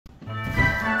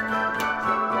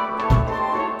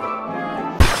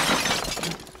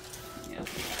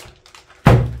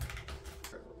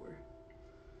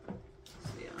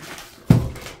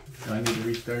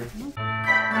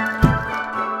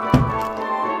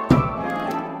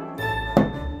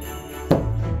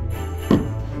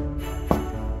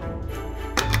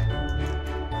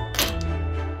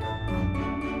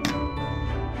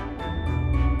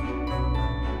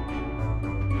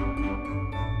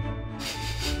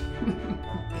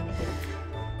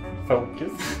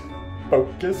Focus.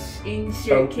 Focus.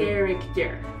 Insert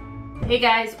character. Hey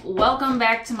guys, welcome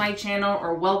back to my channel,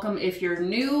 or welcome if you're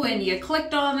new and you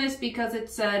clicked on this because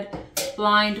it said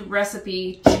blind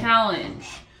recipe challenge.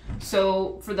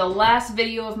 So for the last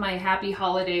video of my happy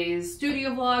holidays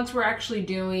studio vlogs, we're actually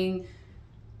doing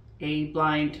a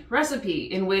blind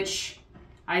recipe in which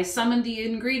I summoned the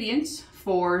ingredients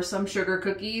for some sugar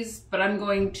cookies, but I'm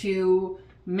going to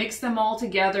mix them all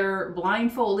together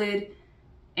blindfolded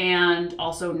and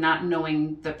also not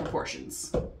knowing the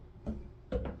proportions.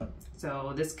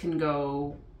 So this can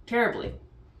go terribly,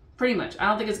 pretty much. I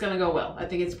don't think it's gonna go well. I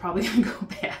think it's probably gonna go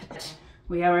bad.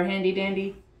 We have our handy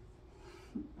dandy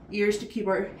ears to keep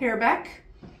our hair back.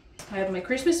 I have my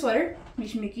Christmas sweater,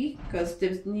 Miss Mickey, because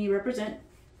Disney represent.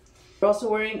 We're also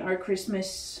wearing our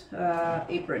Christmas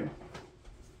apron.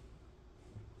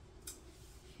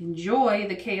 Enjoy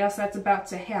the chaos that's about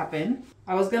to happen.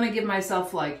 I was gonna give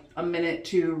myself like a minute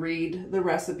to read the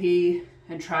recipe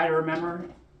and try to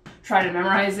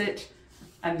memorize it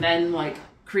and then like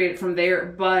create it from there,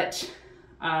 but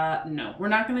no, we're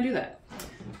not gonna do that.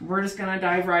 We're just gonna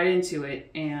dive right into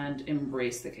it and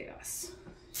embrace the chaos.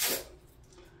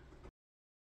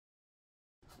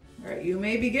 All right, you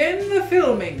may begin the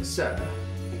filming, sir.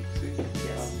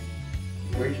 Yes.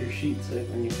 Where's your sheet so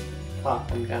when you pop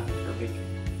them down for baking?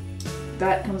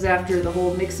 That comes after the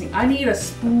whole mixing. I need a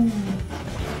spoon.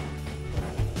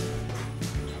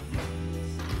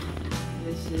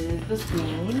 This is the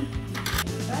spoon.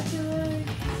 Spatula.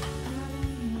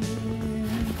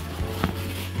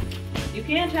 You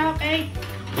can't help me.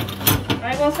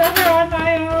 I will suffer on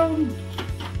my own.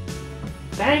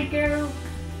 Thank you.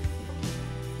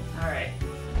 Alright.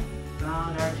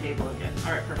 On our table again.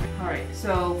 Alright, perfect. Alright,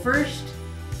 so first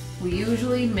we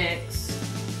usually mix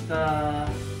the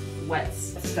wet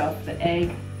stuff, the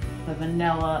egg, the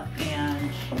vanilla,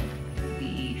 and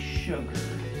the sugar.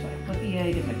 So I put the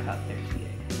egg in the cup. There's the egg.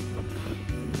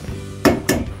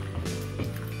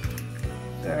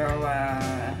 So,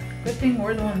 good thing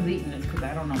we're the ones eating this because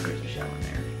I don't know if there's a shell in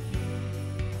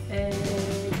there. Egg.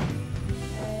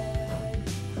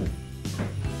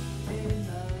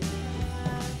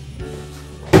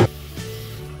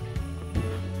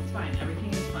 It's fine. Everything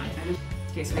is fine.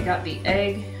 Okay, so I got the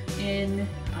egg in.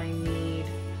 I need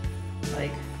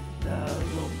like the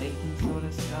little baking soda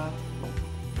stuff.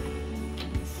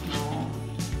 Small.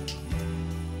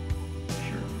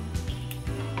 Sure.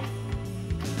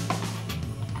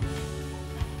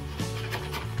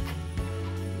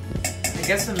 I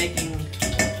guess I'm making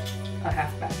a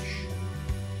half batch.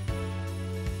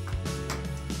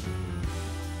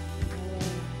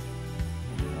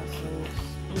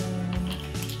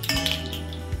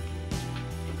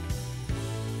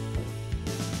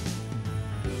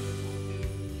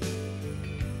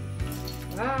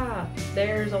 Ah,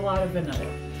 there's a lot of vanilla.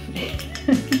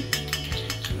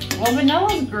 Well,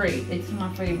 vanilla's great. It's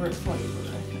my favorite flavor,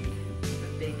 I think. The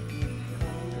baking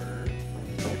powder.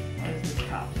 What is this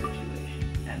top situation?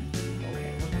 And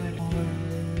okay, we're gonna order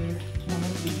one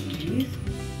of these.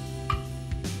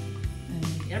 And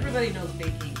everybody knows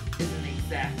baking is an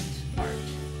exact art.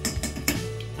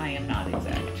 I am not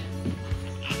exact.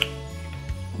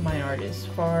 My art is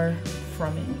far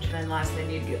from it. And last, I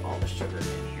need to get all the sugar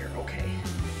in here. Okay.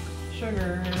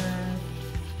 Sugar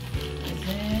is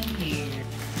in here.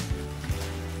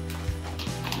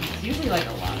 It's usually like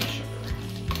a lot of sugar.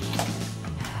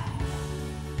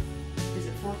 Is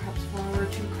it 4 cups flour,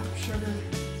 2 cups sugar?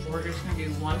 So we're just gonna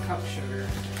do 1 cup sugar.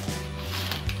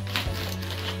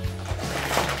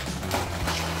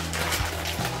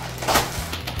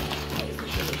 The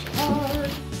sugar's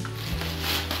hard.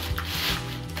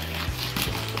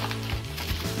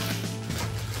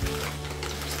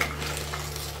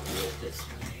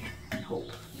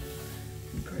 Hope.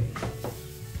 Great.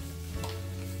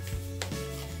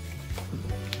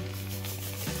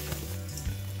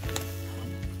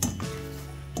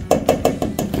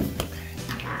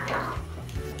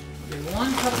 Do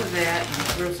 1 cup of that and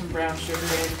throw some brown sugar in.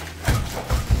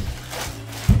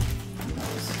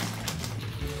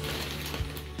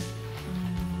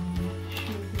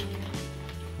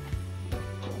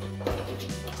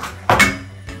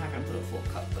 I'm not gonna put a full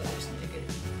cup, but I just need to get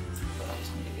it.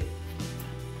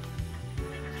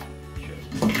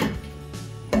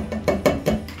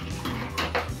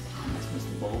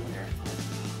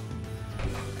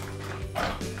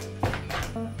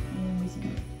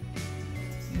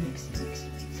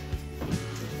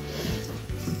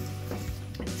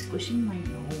 Squishing my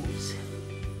nose.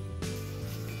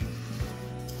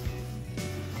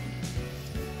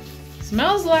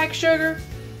 Smells like sugar.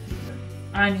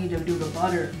 I need to do the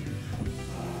butter.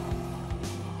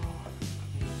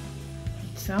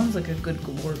 Sounds like a good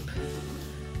glorp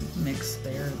mix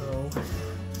there, though.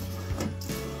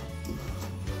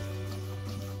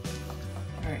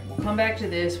 All right, we'll come back to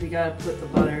this. We gotta put the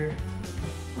butter.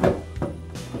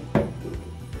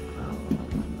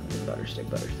 Butter stick.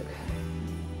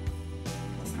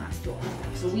 It's not still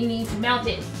hot, so we need to melt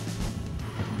it.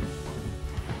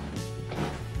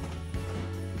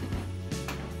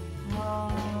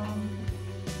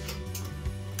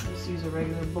 Just use a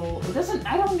regular bowl. It doesn't.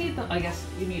 I don't need the. I guess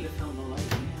you need to film the light.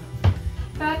 Yeah.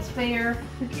 That's fair.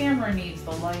 The camera needs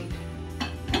the light. I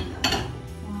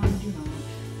do not.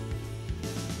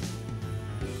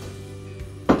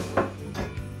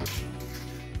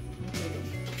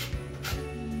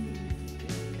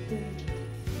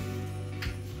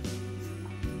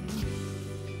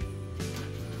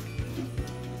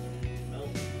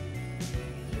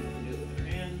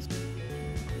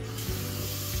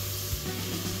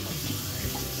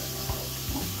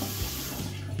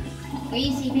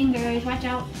 Greasy fingers, watch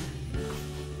out.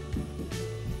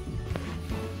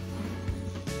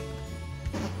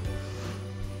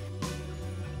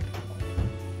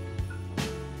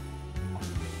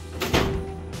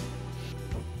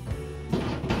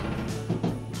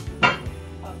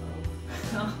 Oh,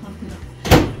 no.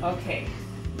 Okay.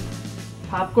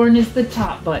 Popcorn is the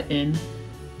top button.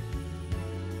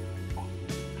 I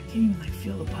can't even like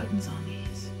feel the buttons on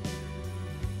these.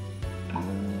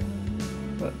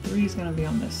 But 3 is gonna be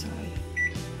on this side.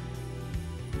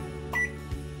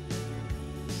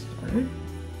 Start.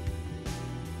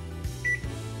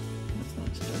 That's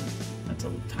not start. That's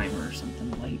a timer or something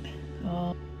light.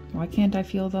 Why can't I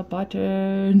feel the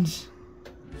buttons?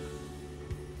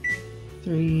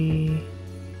 3.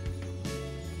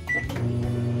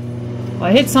 Well,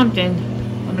 I hit something.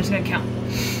 I'm just gonna count.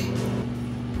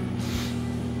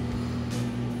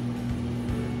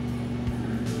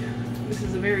 This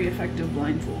is a very effective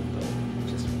blindfold, though. It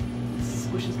just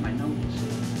squishes my nose.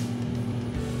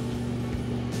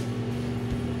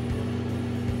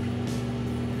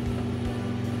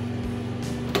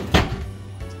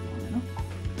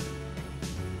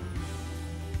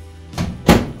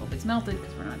 Hope it's melted,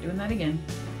 because we're not doing that again.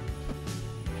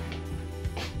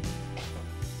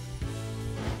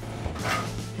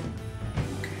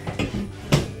 Okay.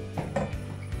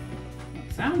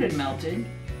 It sounded melted.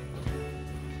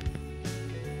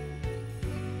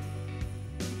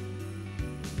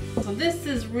 So this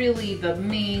is really the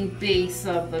main base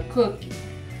of the cookie.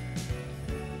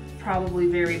 It's probably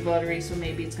very buttery, so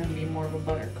maybe it's going to be more of a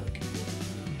butter cookie.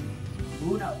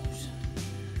 Who knows?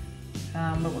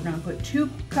 But we're going to put 2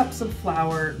 cups of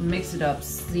flour, mix it up,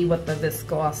 see what the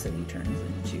viscosity turns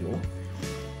into.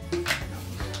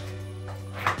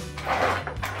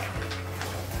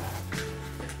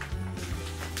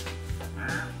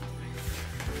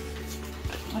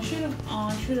 I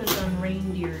should have done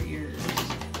reindeer ears.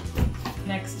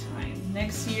 Next time.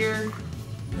 Next year,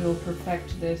 we'll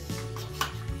perfect this.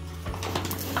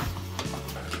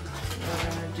 We're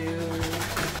gonna do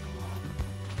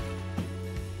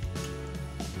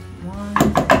 1,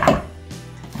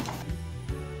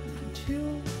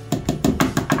 2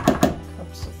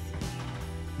 cups of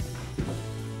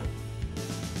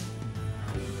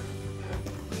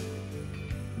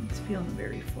it's feeling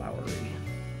very floury.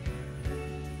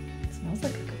 It smells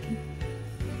like a cookie.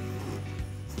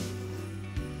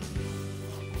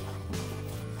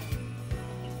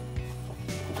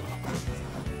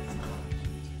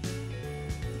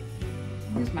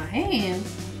 Use my hands.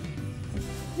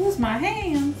 Use my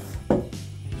hands.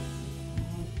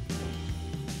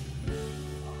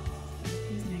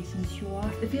 It's nice and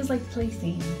soft. It feels like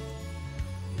placing.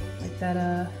 Like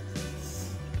that,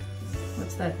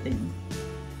 what's that thing?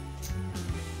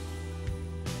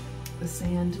 The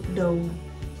sand dough,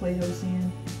 Play-Doh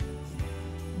sand.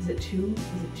 Is it too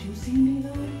sandy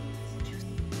though?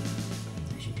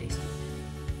 I should taste it.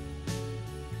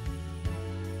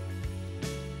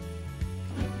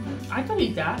 I could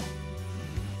eat that.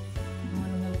 I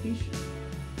want another piece.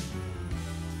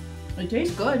 It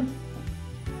tastes good.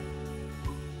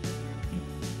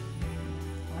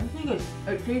 I think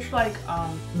it tastes like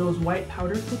those white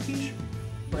powder cookies,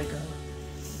 like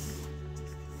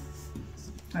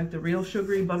the real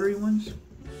sugary, buttery ones.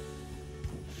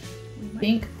 I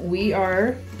think we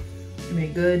are in a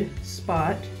good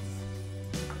spot.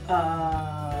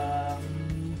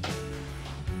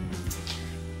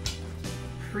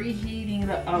 Preheating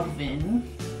the oven.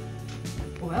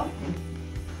 Well,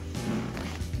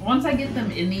 once I get them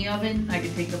in the oven, I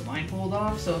can take the blindfold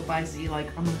off. So if I see like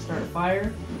I'm gonna start a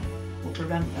fire, we'll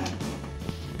prevent that.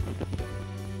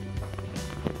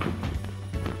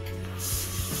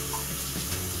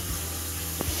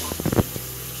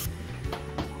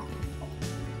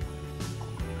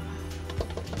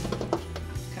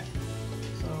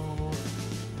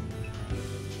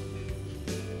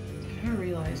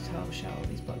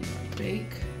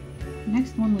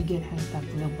 next one we get has got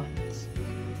real buttons.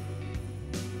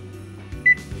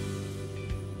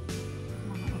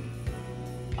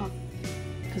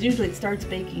 Because usually it starts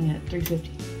baking at 350.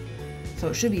 So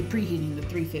it should be preheating to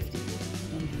 350.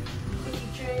 Cookie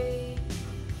tray.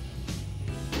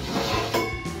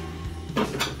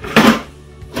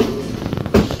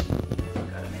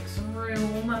 Gotta make some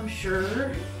room, I'm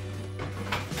sure.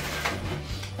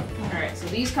 Alright, so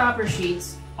these copper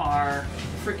sheets are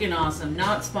freaking awesome.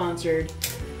 Not sponsored.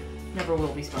 Never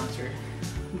will be sponsored.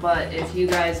 But if you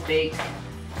guys bake,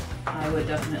 I would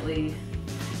definitely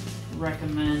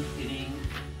recommend getting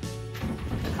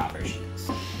the copper sheets.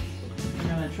 I'm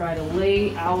gonna try to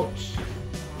lay out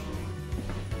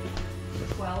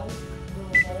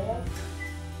 12 little balls.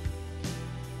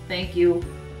 Thank you.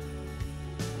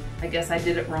 I guess I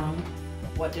did it wrong.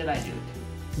 What did I do?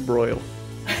 Broil.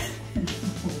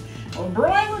 We're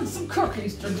broiling some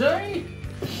cookies today.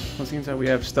 Well, it seems that we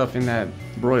have stuff in that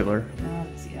broiler.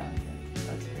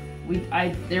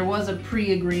 There was a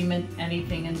pre-agreement.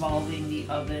 Anything involving the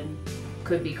oven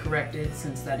could be corrected,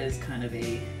 since that is kind of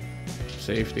a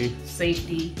safety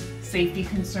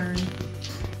concern.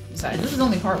 Besides, this is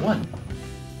only part one.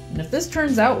 And if this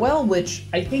turns out well, which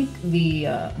I think the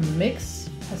mix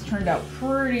has turned out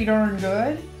pretty darn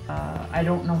good, I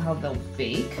don't know how they'll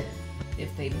bake.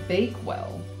 If they bake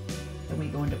well, then we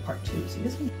go into part two. See,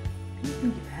 this one, I don't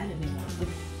think you've had any more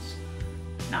cookies.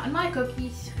 Not in my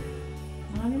cookies.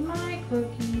 Not in my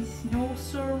cookies. No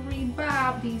sorry,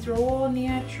 Bob. These are all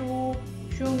natural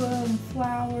sugar and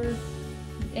flour and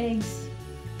eggs.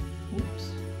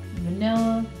 Oops.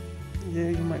 Vanilla. Yeah,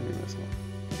 you might need this one.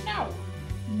 No.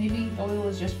 Maybe oil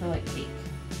is just for like cake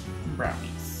and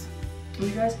brownies. Well,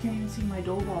 you guys can't even see my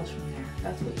dough balls from there.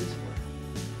 That's what this is for.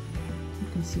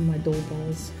 You can see my dough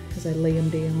balls as I lay them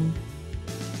down.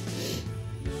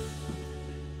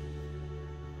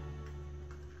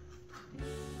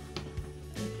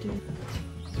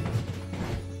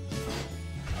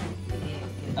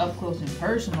 Up close and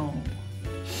personal.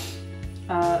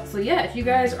 So yeah, if you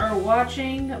guys are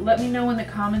watching, let me know in the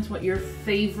comments what your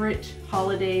favorite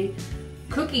holiday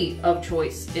cookie of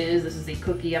choice is. This is a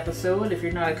cookie episode. If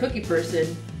you're not a cookie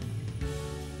person,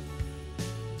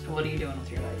 what are you doing with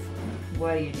your life?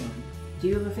 What are you doing? Do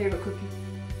you have a favorite cookie?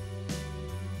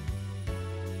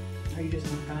 Are you just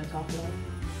not gonna talk about it?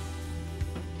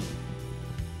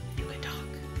 You can talk.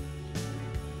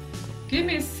 Give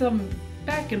me some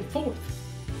back and forth.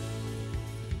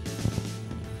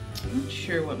 I'm not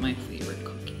sure what my favorite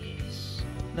cookie is.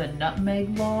 The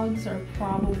nutmeg logs are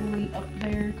probably up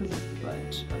there,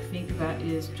 but I think that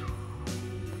is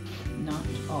not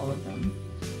all of them.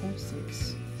 5,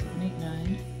 6, 7, 8,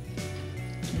 9,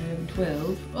 10, 11,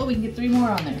 12. Oh, we can get 3 more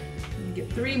on there. We can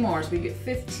get 3 more, so we get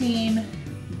 15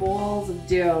 balls of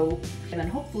dough, and then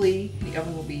hopefully the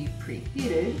oven will be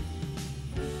preheated,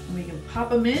 and we can pop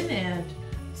them in and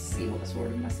see what sort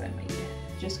of mess I made.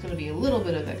 Just gonna be a little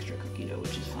bit of extra cookie dough,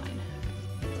 which is fine.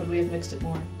 Could we have mixed it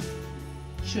more?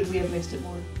 Should we have mixed it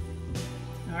more?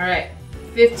 All right,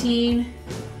 15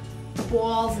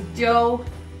 balls of dough.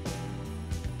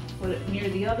 Put it near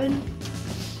the oven.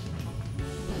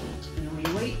 And we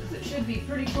wait, because it should be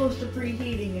pretty close to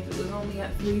preheating if it was only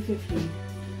at 350.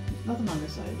 There's nothing on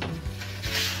this side.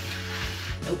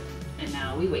 Nope. And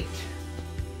now we wait.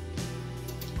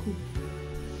 Cool.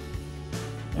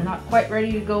 They're not quite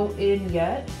ready to go in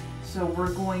yet, so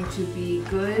we're going to be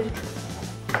good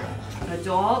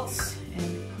adults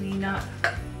and clean up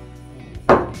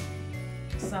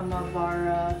some of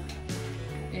our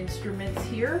instruments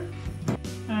here.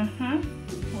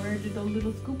 Where did those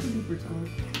little scooper doopers go?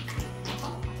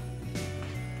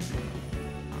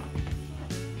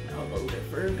 I'll load it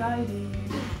for guiding.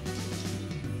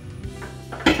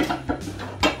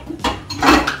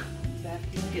 Back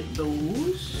and get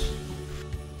those.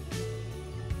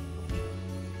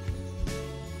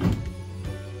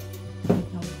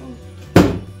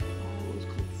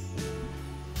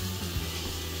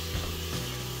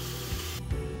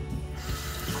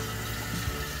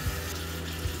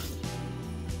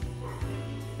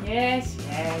 Yes,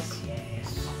 yes,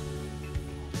 yes.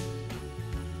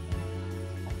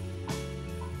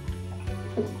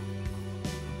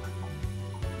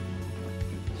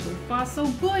 So far, so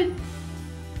good.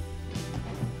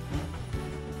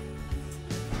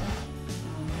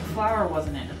 The flour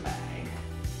wasn't in a bag.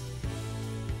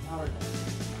 Flour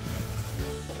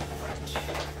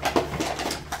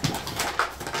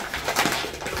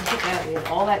Look at that, we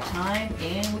have all that time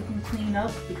and we can clean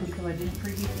up because I didn't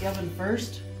preheat the oven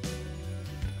first.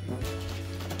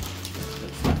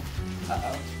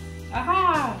 Uh-oh.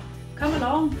 Aha! Come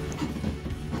along.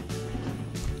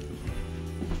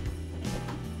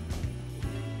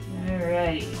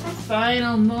 Alrighty,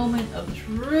 final moment of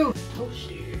truth.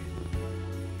 Toasty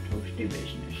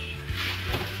business.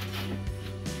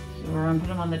 So we're gonna put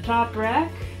them on the top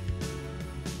rack.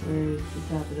 Where's the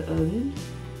top of the oven?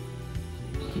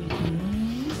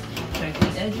 Check the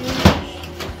edges.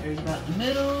 There's about the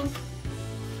middle.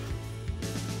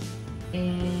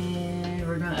 And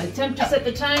we're gonna attempt to set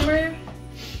the timer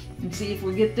and see if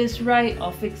we get this right.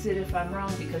 I'll fix it if I'm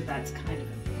wrong because that's kind of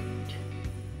important.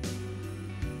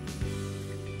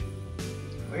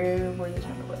 Where the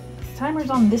timer was? The timer's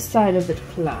on this side of the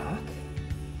clock.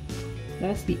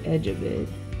 That's the edge of it.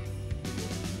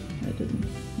 That didn't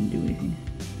do anything.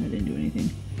 That didn't do anything.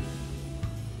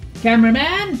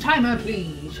 Cameraman, timer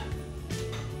please.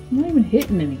 I'm not even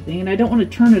hitting anything, and I don't want to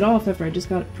turn it off after I just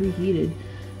got it preheated.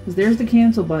 Because there's the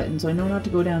cancel button, so I know not to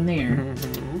go down there.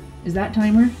 Mm-hmm. Is that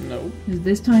timer? No. Is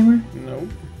this timer? No.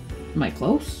 Am I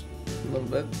close? A little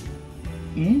bit.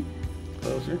 Yeah?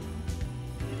 Closer.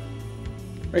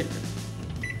 Right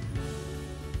there.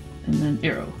 And then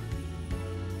arrow.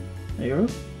 Arrow?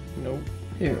 No.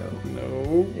 Arrow.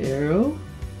 No. Arrow.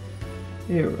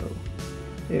 Arrow.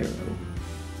 Arrow.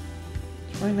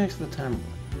 It's right next to the timer.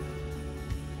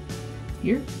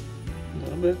 Here? A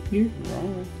little bit. Here?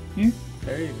 Wrong way. Here?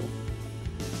 There you go.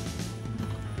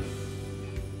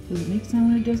 Does it make sound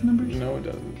when it does numbers? No, it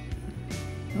doesn't.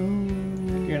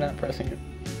 Oh. You're not pressing it.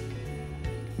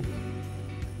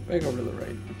 Back over to the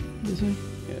right. This way?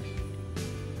 Yes.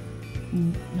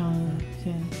 No,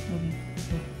 10, 11,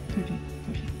 12, 13,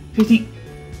 14, 15.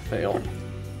 Fail.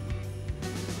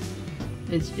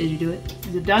 Did you do it?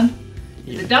 Is it done?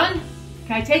 Yeah. Is it done?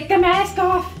 Can I take the mask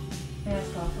off?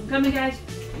 Mask off. I'm coming, guys.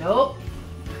 Nope.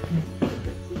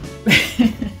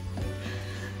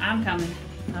 I'm coming.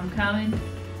 I'm coming.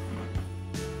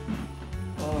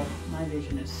 Oh, my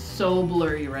vision is so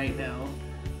blurry right now.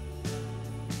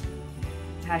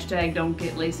 Hashtag don't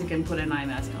get LASIK and put an eye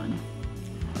mask on.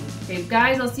 Okay,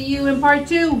 guys, I'll see you in part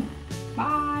 2.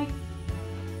 Bye.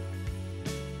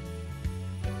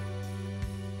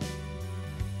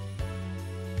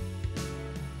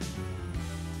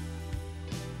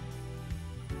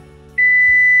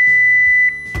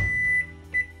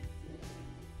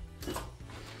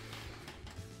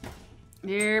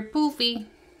 They're poofy.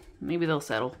 Maybe they'll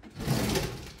settle.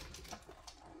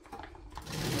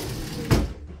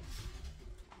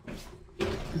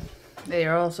 They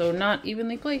are also not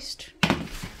evenly placed.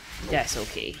 That's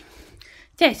okay.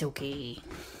 That's okay.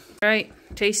 All right,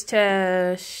 taste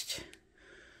test.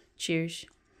 Cheers.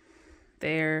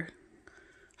 They're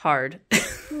hard. Oh,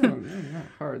 they're not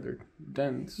hard. They're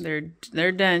dense.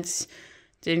 They're dense.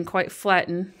 Didn't quite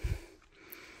flatten.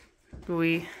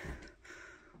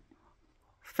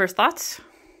 First thoughts?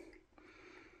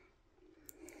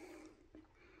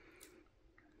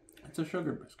 It's a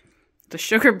sugar biscuit. The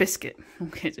sugar biscuit.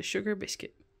 Okay, it's a sugar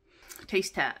biscuit.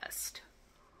 Taste test.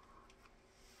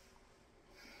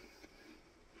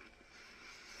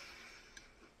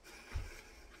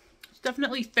 It's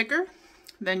definitely thicker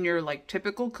than your like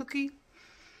typical cookie.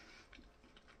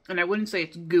 And I wouldn't say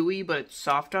it's gooey, but it's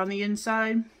soft on the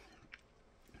inside.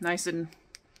 Nice and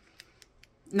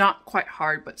not quite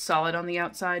hard, but solid on the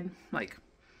outside. Like,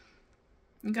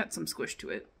 you got some squish to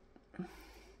it.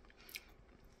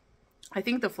 I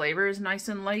think the flavor is nice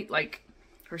and light, like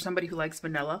for somebody who likes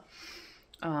vanilla.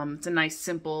 It's a nice,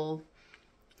 simple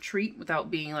treat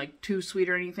without being like too sweet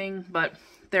or anything, but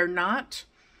they're not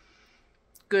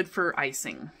good for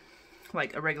icing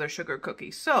like a regular sugar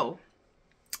cookie. So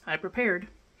I prepared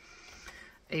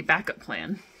a backup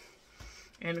plan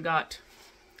and got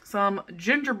some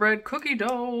gingerbread cookie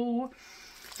dough.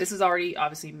 This is already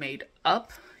obviously made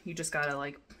up. You just gotta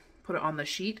like put it on the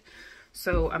sheet.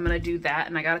 So I'm gonna do that,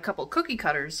 and I got a couple cookie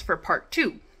cutters for part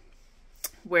 2,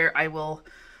 where I will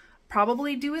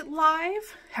probably do it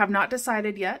live. Have not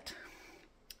decided yet.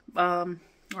 Or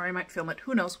I might film it.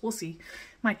 Who knows? We'll see.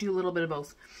 Might do a little bit of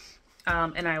both.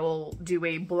 And I will do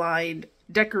a blind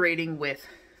decorating with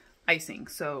icing.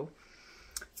 So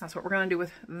that's what we're gonna do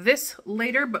with this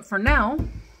later. But for now,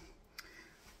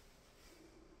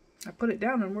 I put it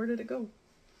down, and where did it go?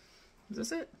 Is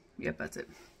this it? Yep, that's it.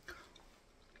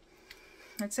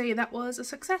 I'd say that was a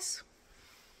success.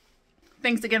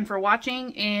 Thanks again for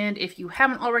watching, and if you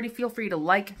haven't already, feel free to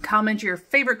like, comment your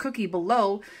favorite cookie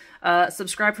below,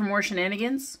 subscribe for more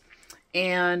shenanigans,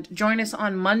 and join us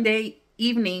on Monday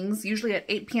evenings, usually at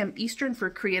 8 p.m. Eastern for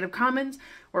Creative Commons,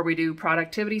 where we do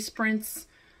productivity sprints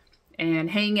and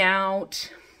hang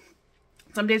out.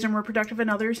 Some days are more productive than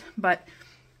others, but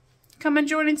come and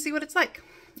join and see what it's like.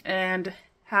 And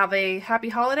have a happy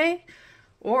holiday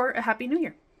or a happy new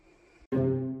year.